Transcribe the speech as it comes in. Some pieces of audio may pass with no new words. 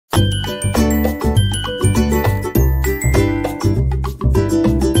And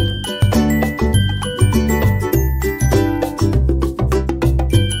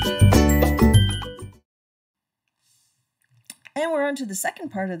we're on to the second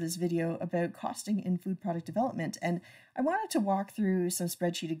part of this video about costing in food product development. And I wanted to walk through some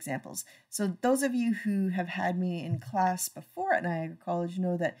spreadsheet examples. So those of you who have had me in class before at Niagara College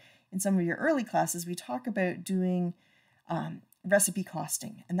know that in some of your early classes, we talk about doing recipe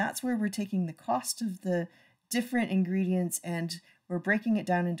costing. And that's where we're taking the cost of the different ingredients and we're breaking it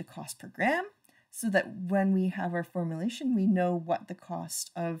down into cost per gram so that when we have our formulation, we know what the cost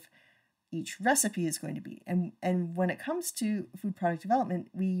of each recipe is going to be. And when it comes to food product development,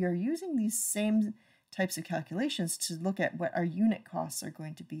 we are using these same types of calculations to look at what our unit costs are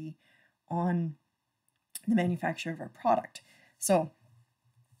going to be on the manufacture of our product. So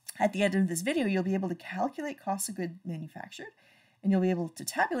at the end of this video, you'll be able to calculate cost of goods manufactured, and you'll be able to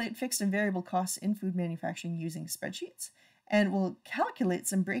tabulate fixed and variable costs in food manufacturing using spreadsheets, and we'll calculate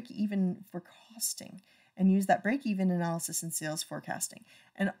some break-even for costing and use that break-even analysis in sales forecasting.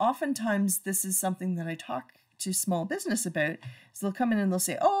 And oftentimes this is something that I talk to small business about. So they'll come in and they'll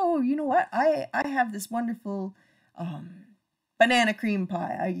say, oh, you know what, I have this wonderful banana cream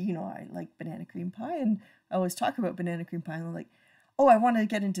pie. I like banana cream pie, and I always talk about banana cream pie, and they're like, oh, I want to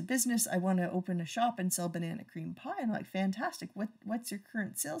get into business. I want to open a shop and sell banana cream pie. And I'm like, fantastic. What's your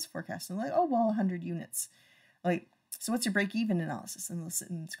current sales forecast? And they're like, oh, well, 100 units. Like, so what's your break-even analysis? And they'll sit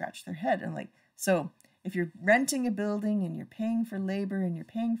and scratch their head. And like, so if you're renting a building and you're paying for labor and you're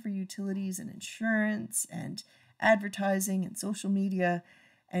paying for utilities and insurance and advertising and social media,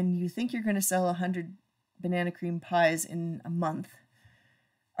 and you think you're going to sell 100 banana cream pies in a month,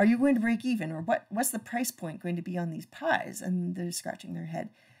 are you going to break even? Or what's the price point going to be on these pies? And they're scratching their head.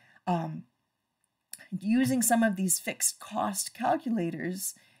 Using some of these fixed cost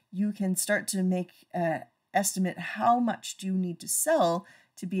calculators, you can start to make estimate how much do you need to sell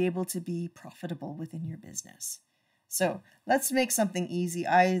to be able to be profitable within your business. So let's make something easy.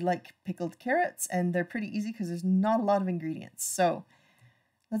 I like pickled carrots, and they're pretty easy because there's not a lot of ingredients. So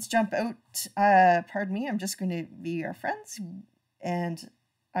let's jump out. Pardon me, I'm just going to be your friends, and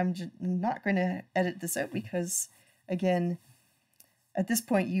I'm just not going to edit this out because, again, at this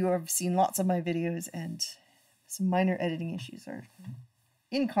point you have seen lots of my videos and some minor editing issues are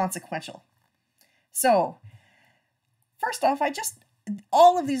inconsequential. So first off,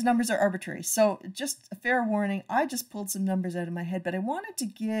 all of these numbers are arbitrary. So just a fair warning, I just pulled some numbers out of my head, but I wanted to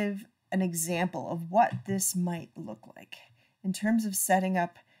give an example of what this might look like in terms of setting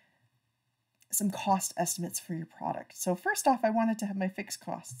up some cost estimates for your product. So first off, I wanted to have my fixed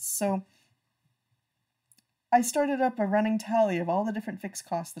costs. So I started up a running tally of all the different fixed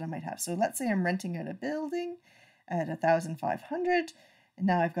costs that I might have. So let's say I'm renting out a building at $1,500. And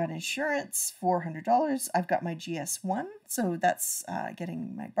now I've got insurance, $400. I've got my GS1, so that's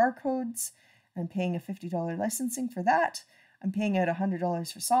getting my barcodes. I'm paying a $50 licensing for that. I'm paying out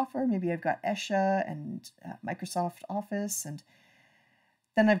 $100 for software. Maybe I've got Esha and Microsoft Office, and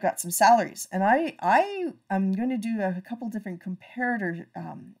then I've got some salaries. And I'm going to do a couple different comparator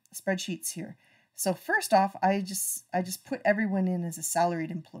spreadsheets here. So first off, I just put everyone in as a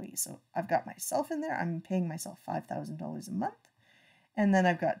salaried employee. So I've got myself in there. I'm paying myself $5,000 a month. And then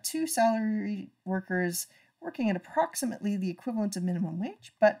I've got 2 salary workers working at approximately the equivalent of minimum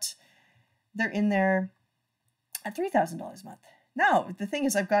wage, but they're in there at $3,000 a month. Now, the thing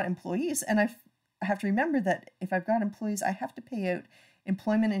is, I've got employees, and I have to remember that if I've got employees, I have to pay out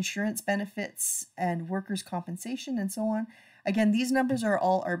employment insurance benefits and workers' compensation and so on. Again, these numbers are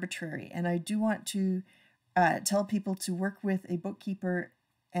all arbitrary, and I do want to tell people to work with a bookkeeper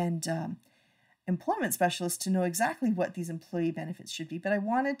and employment specialist to know exactly what these employee benefits should be, but I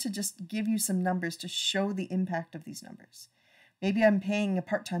wanted to just give you some numbers to show the impact of these numbers. Maybe I'm paying a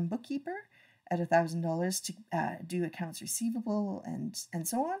part-time bookkeeper at $1,000 to do accounts receivable and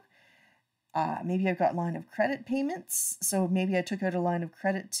so on. Maybe I've got line of credit payments, so maybe I took out a line of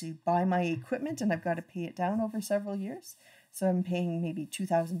credit to buy my equipment and I've got to pay it down over several years. So I'm paying maybe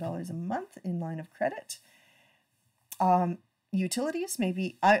 $2,000 a month in line of credit. Utilities,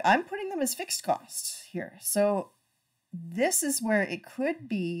 maybe I'm putting them as fixed costs here. So this is where it could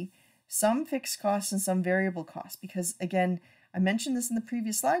be some fixed costs and some variable costs, because again, I mentioned this in the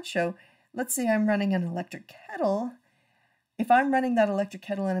previous slideshow. Let's say I'm running an electric kettle. If I'm running that electric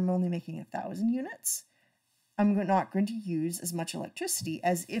kettle and I'm only making 1,000 units, I'm not going to use as much electricity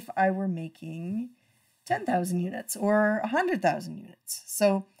as if I were making 10,000 units or 100,000 units.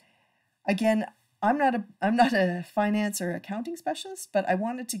 So again, I'm not a finance or accounting specialist, but I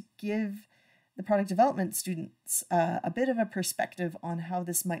wanted to give the product development students a bit of a perspective on how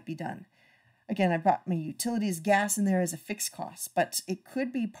this might be done. Again, I've got my utilities, gas in there as a fixed cost, but it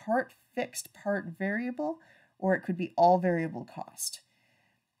could be part fixed, part variable, or it could be all variable cost.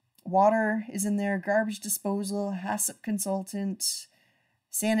 Water is in there, garbage disposal, HACCP consultant,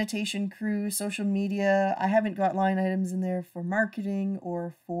 sanitation crew, social media. I haven't got line items in there for marketing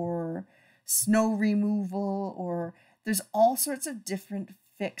or for snow removal, or there's all sorts of different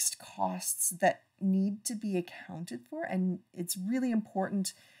fixed costs that need to be accounted for, and it's really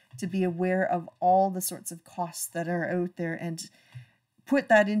important to be aware of all the sorts of costs that are out there and put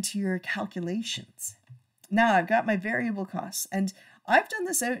that into your calculations. Now I've got my variable costs, and I've done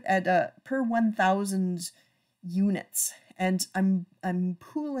this out at per 1,000 units, and I'm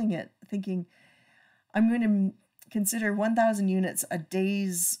pooling it, thinking I'm going to consider 1,000 units a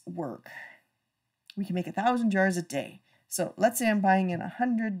day's work. We can make 1,000 jars a day. So let's say I'm buying in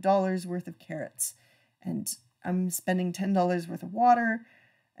 $100 worth of carrots, and I'm spending $10 worth of water,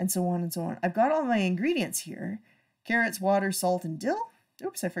 and so on and so on. I've got all my ingredients here: carrots, water, salt, and dill.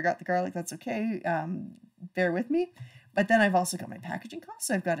 Oops, I forgot the garlic. That's okay. Bear with me. But then I've also got my packaging costs.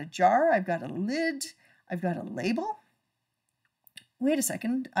 So I've got a jar, I've got a lid, I've got a label. Wait a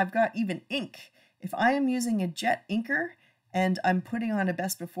second, I've got even ink. If I am using a jet inker and I'm putting on a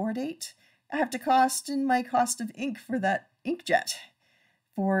best before date, I have to cost in my cost of ink for that inkjet,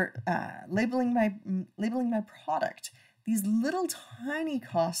 for labeling my product. These little tiny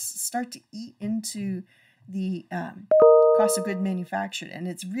costs start to eat into the cost of goods manufactured, and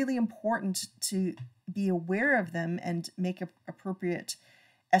it's really important to be aware of them and make an appropriate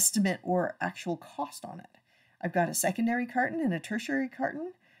estimate or actual cost on it. I've got a secondary carton and a tertiary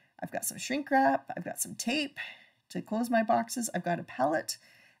carton. I've got some shrink wrap. I've got some tape to close my boxes. I've got a pallet,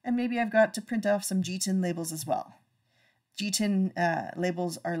 and maybe I've got to print off some GTIN labels as well. GTIN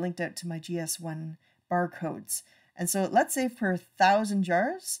labels are linked out to my GS1 barcodes. And so let's say for 1,000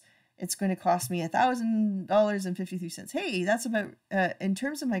 jars, it's going to cost me $1,000.53. Hey, that's about, in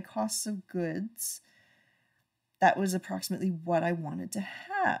terms of my costs of goods, that was approximately what I wanted to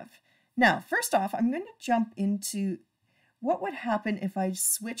have. Now, first off, I'm going to jump into what would happen if I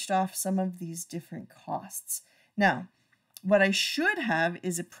switched off some of these different costs. Now, what I should have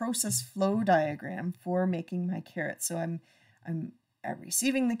is a process flow diagram for making my carrots. So I'm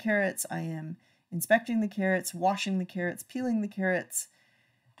receiving the carrots, I am inspecting the carrots, washing the carrots, peeling the carrots,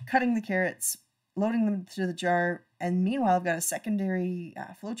 cutting the carrots, loading them to the jar, and meanwhile I've got a secondary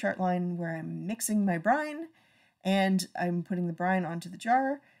flowchart line where I'm mixing my brine, and I'm putting the brine onto the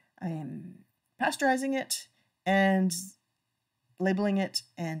jar, I am pasteurizing it, and labeling it,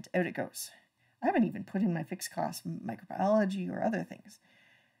 and out it goes. I haven't even put in my fixed cost microbiology or other things.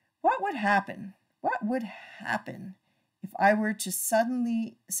 What would happen? What would happen if I were to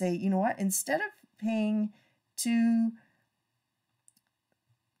suddenly say, you know what, instead of paying to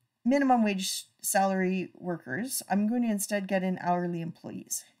minimum wage salary workers, I'm going to instead get in hourly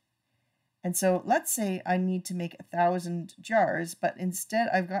employees. And so let's say I need to make 1,000 jars, but instead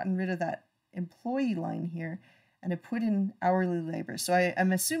I've gotten rid of that employee line here and I put in hourly labor. So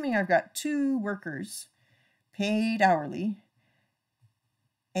I'm assuming I've got 2 workers paid hourly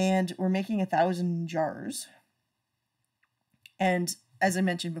and we're making 1,000 jars. And as I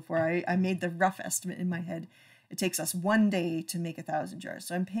mentioned before, I made the rough estimate in my head. It takes us 1 day to make 1,000 jars.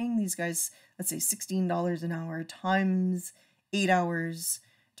 So I'm paying these guys, let's say $16 an hour times 8 hours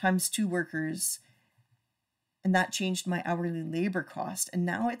times 2 workers. And that changed my hourly labor cost. And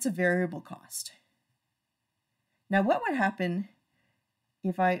now it's a variable cost. Now, what would happen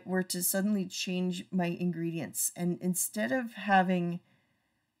if I were to suddenly change my ingredients, and instead of having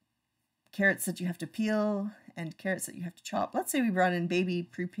carrots that you have to peel and carrots that you have to chop, let's say we brought in baby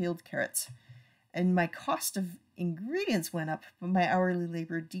pre-peeled carrots, and my cost of ingredients went up, but my hourly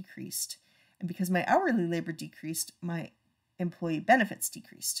labor decreased. And because my hourly labor decreased, my employee benefits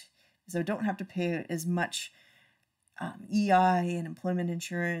decreased. So I don't have to pay as much EI and employment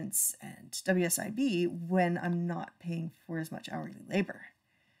insurance and WSIB when I'm not paying for as much hourly labor.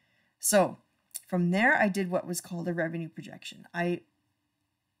 So from there, I did what was called a revenue projection.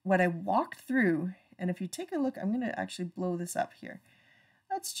 What I walked through, and if you take a look, I'm going to actually blow this up here.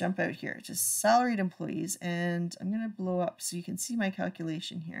 Let's jump out here to salaried employees, and I'm going to blow up so you can see my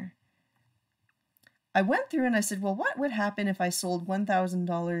calculation here. I went through and I said, well, what would happen if I sold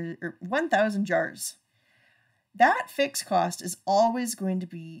 $1,000 or 1,000 jars? That fixed cost is always going to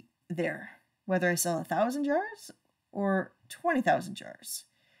be there, whether I sell 1,000 jars or 20,000 jars.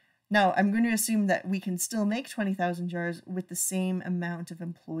 Now, I'm going to assume that we can still make 20,000 jars with the same amount of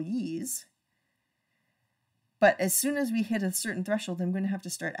employees. But as soon as we hit a certain threshold, I'm going to have to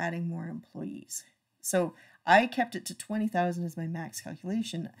start adding more employees. So I kept it to 20,000 as my max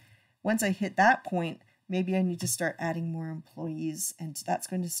calculation. Once I hit that point, maybe I need to start adding more employees, and that's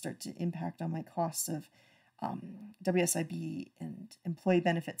going to start to impact on my costs of WSIB and employee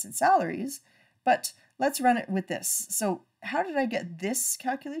benefits and salaries. But let's run it with this. So how did I get this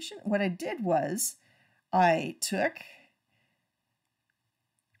calculation? What I did was I took,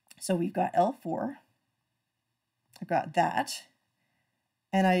 so we've got L4, I've got that,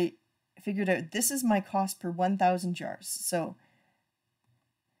 and I figured out this is my cost per 1,000 jars. So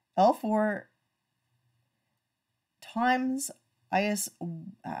L4 times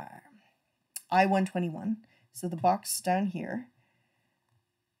I121, so the box down here,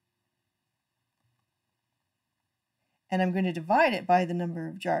 and I'm going to divide it by the number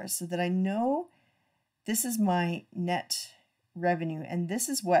of jars so that I know this is my net revenue, and this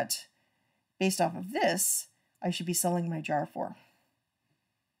is what, based off of this, I should be selling my jar for.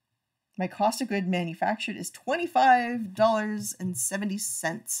 My cost of good manufactured is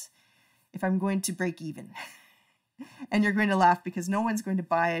 $25.70 if I'm going to break even. And you're going to laugh because no one's going to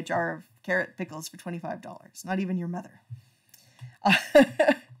buy a jar of carrot pickles for $25, not even your mother.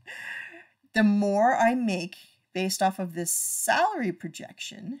 The more I make based off of this salary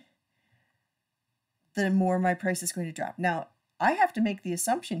projection, the more my price is going to drop. Now, I have to make the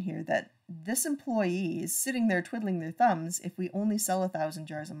assumption here that this employee is sitting there twiddling their thumbs if we only sell 1,000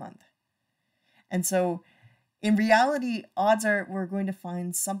 jars a month. And so in reality, odds are we're going to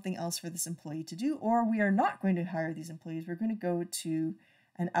find something else for this employee to do, or we are not going to hire these employees. We're going to go to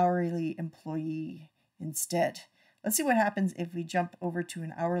an hourly employee instead. Let's see what happens if we jump over to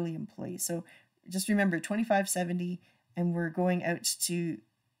an hourly employee. So just remember $25.70, and we're going out to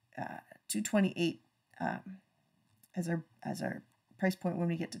 $228 as our price point when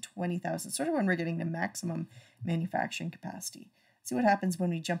we get to 20,000, sort of when we're getting to maximum manufacturing capacity. See what happens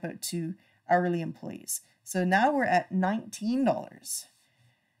when we jump out to hourly employees. So now we're at $19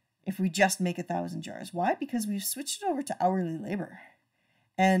 if we just make 1,000 jars. Why? Because we've switched it over to hourly labor.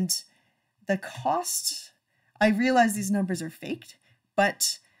 And the cost, I realize these numbers are faked,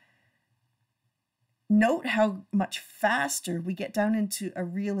 but note how much faster we get down into a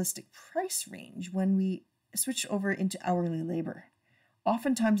realistic price range when we switch over into hourly labor.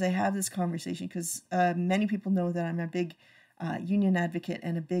 Oftentimes I have this conversation because many people know that I'm a big union advocate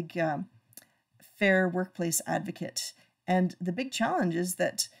and a big fair workplace advocate. And the big challenge is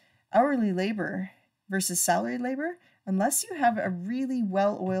that hourly labor versus salary labor, unless you have a really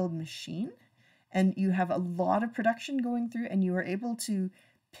well-oiled machine and you have a lot of production going through and you are able to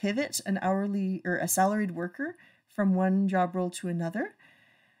pivot an hourly or a salaried worker from one job role to another,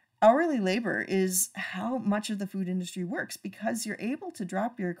 hourly labor is how much of the food industry works, because you're able to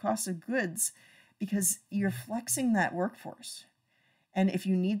drop your cost of goods because you're flexing that workforce. And if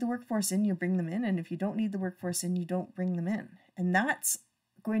you need the workforce in, you bring them in. And if you don't need the workforce in, you don't bring them in. And that's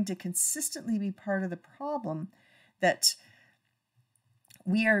going to consistently be part of the problem, that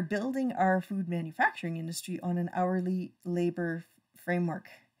we are building our food manufacturing industry on an hourly labor framework,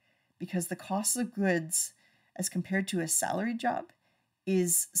 because the cost of goods as compared to a salaried job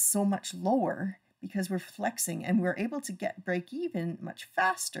is so much lower because we're flexing, and we're able to get break even much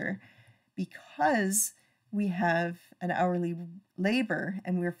faster because we have an hourly labor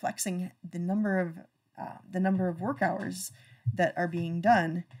and we're flexing the number of work hours that are being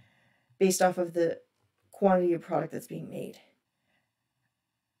done based off of the quantity of product that's being made.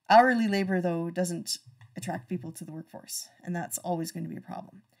 Hourly labor, though, doesn't attract people to the workforce, and that's always going to be a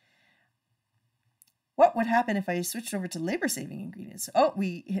problem. What would happen if I switched over to labor-saving ingredients? Oh,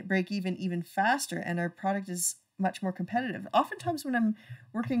 we hit break even faster, and our product is much more competitive. Oftentimes when I'm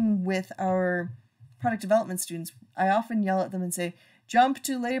working with our product development students, I often yell at them and say, jump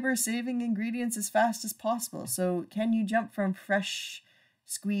to labor-saving ingredients as fast as possible. So can you jump from fresh,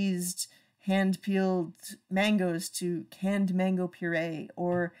 squeezed, hand-peeled mangoes to canned mango puree?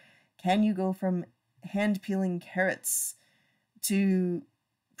 Or can you go from hand-peeling carrots to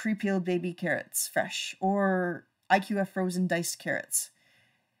pre-peeled baby carrots, fresh, or IQF frozen diced carrots?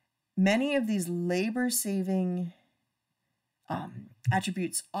 Many of these labor-saving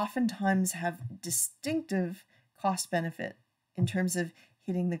attributes oftentimes have distinctive cost benefit in terms of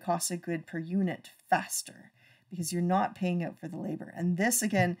hitting the cost of good per unit faster, because you're not paying out for the labor. And this,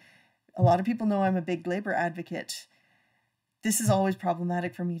 again, a lot of people know I'm a big labor advocate. This is always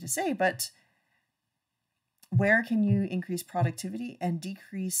problematic for me to say, but where can you increase productivity and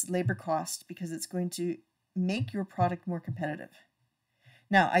decrease labor cost, because it's going to make your product more competitive?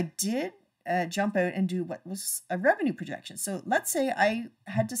 Now, I did jump out and do what was a revenue projection. So let's say I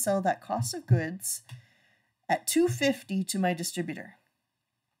had to sell that cost of goods at $2.50 to my distributor.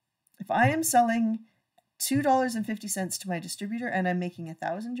 If I am selling $2.50 to my distributor and I'm making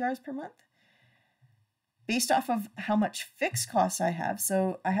 1,000 jars per month, based off of how much fixed costs I have,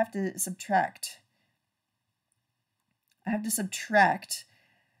 so I have to subtract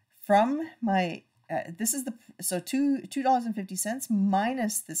from my, this is the, so $2.50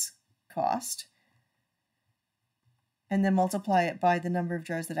 minus this cost, and then multiply it by the number of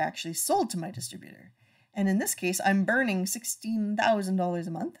jars that I actually sold to my distributor. And in this case, I'm burning $16,000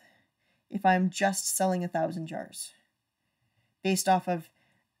 a month if I'm just selling 1,000 jars, based off of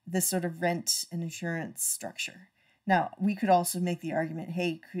this sort of rent and insurance structure. Now, we could also make the argument,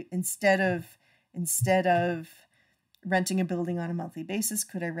 hey, instead of renting a building on a monthly basis,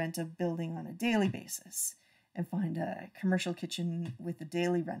 could I rent a building on a daily basis and find a commercial kitchen with a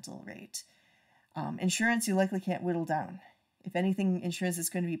daily rental rate? Insurance, you likely can't whittle down. If anything, insurance is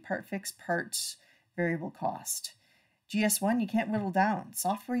going to be part fixed, part variable cost. GS1, you can't whittle down.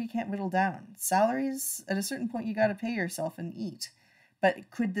 Software, you can't whittle down. Salaries, at a certain point, you got to pay yourself and eat. But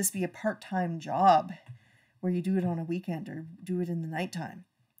could this be a part-time job where you do it on a weekend or do it in the nighttime?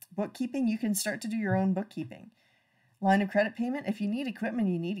 Bookkeeping, you can start to do your own bookkeeping. Line of credit payment, if you need equipment,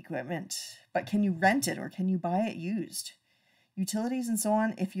 you need equipment. But can you rent it or can you buy it used? Utilities and so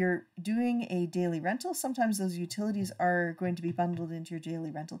on, if you're doing a daily rental, sometimes those utilities are going to be bundled into your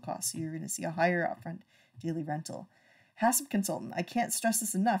daily rental costs. So you're going to see a higher upfront daily rental. HACCP consultant, I can't stress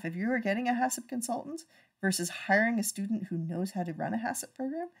this enough. If you are getting a HACCP consultant versus hiring a student who knows how to run a HACCP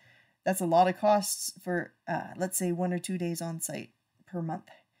program, that's a lot of costs for, let's say, 1 or 2 days on site per month.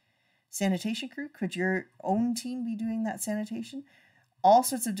 Sanitation crew, could your own team be doing that sanitation? All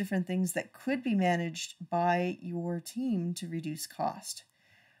sorts of different things that could be managed by your team to reduce cost.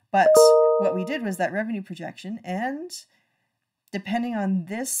 But what we did was that revenue projection, and depending on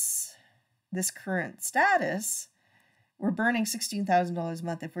this current status, we're burning $16,000 a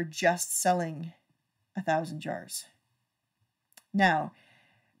month if we're just selling 1,000 jars. Now,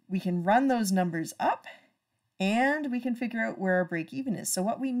 we can run those numbers up and we can figure out where our break even is. So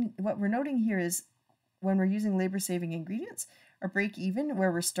what we're noting here is when we're using labor saving ingredients, our break even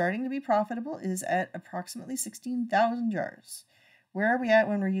where we're starting to be profitable is at approximately 16,000 jars. Where are we at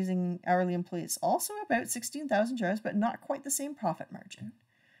when we're using hourly employees? Also about 16,000 jars, but not quite the same profit margin.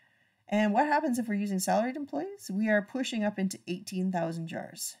 And what happens if we're using salaried employees? We are pushing up into 18,000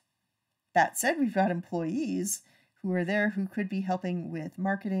 jars. That said, we've got employees who are there who could be helping with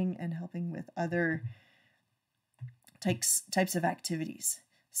marketing and helping with other types of activities.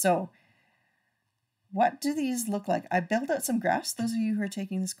 So what do these look like? I built out some graphs. Those of you who are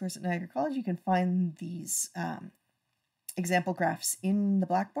taking this course at Niagara College, you can find these example graphs in the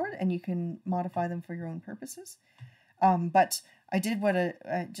Blackboard and you can modify them for your own purposes. But I did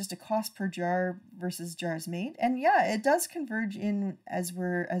just a cost per jar versus jars made. And yeah, it does converge in as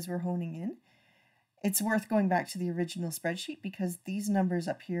we're honing in. It's worth going back to the original spreadsheet because these numbers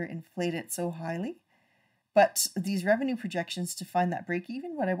up here inflate it so highly. But these revenue projections to find that break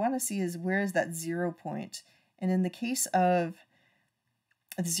even, what I want to see is where is that 0 point? And in the case of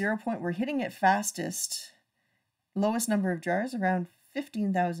the 0 point, we're hitting it fastest, lowest number of jars, around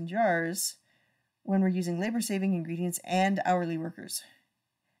 15,000 jars, when we're using labor saving ingredients and hourly workers.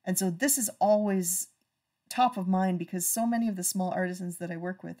 And so this is always top of mind because so many of the small artisans that I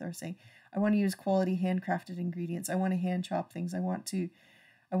work with are saying, I want to use quality handcrafted ingredients. I want to hand chop things. I want to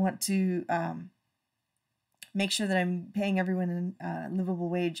make sure that I'm paying everyone a livable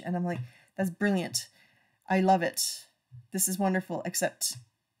wage. And I'm like, that's brilliant. I love it. This is wonderful, except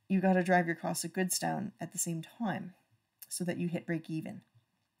you got to drive your cost of goods down at the same time so that you hit break even.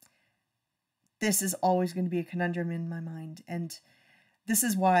 This is always going to be a conundrum in my mind. And this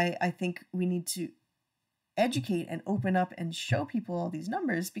is why I think we need to educate and open up and show people all these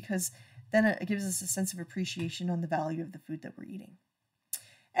numbers, because then it gives us a sense of appreciation on the value of the food that we're eating.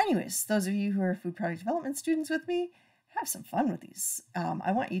 Anyways, those of you who are food product development students with me, have some fun with these.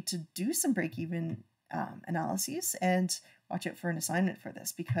 I want you to do some break-even analyses and watch out for an assignment for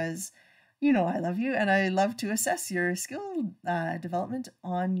this because, you know, I love you and I love to assess your skill development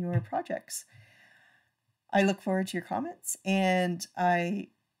on your projects. I look forward to your comments and I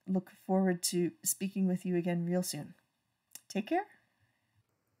look forward to speaking with you again real soon. Take care.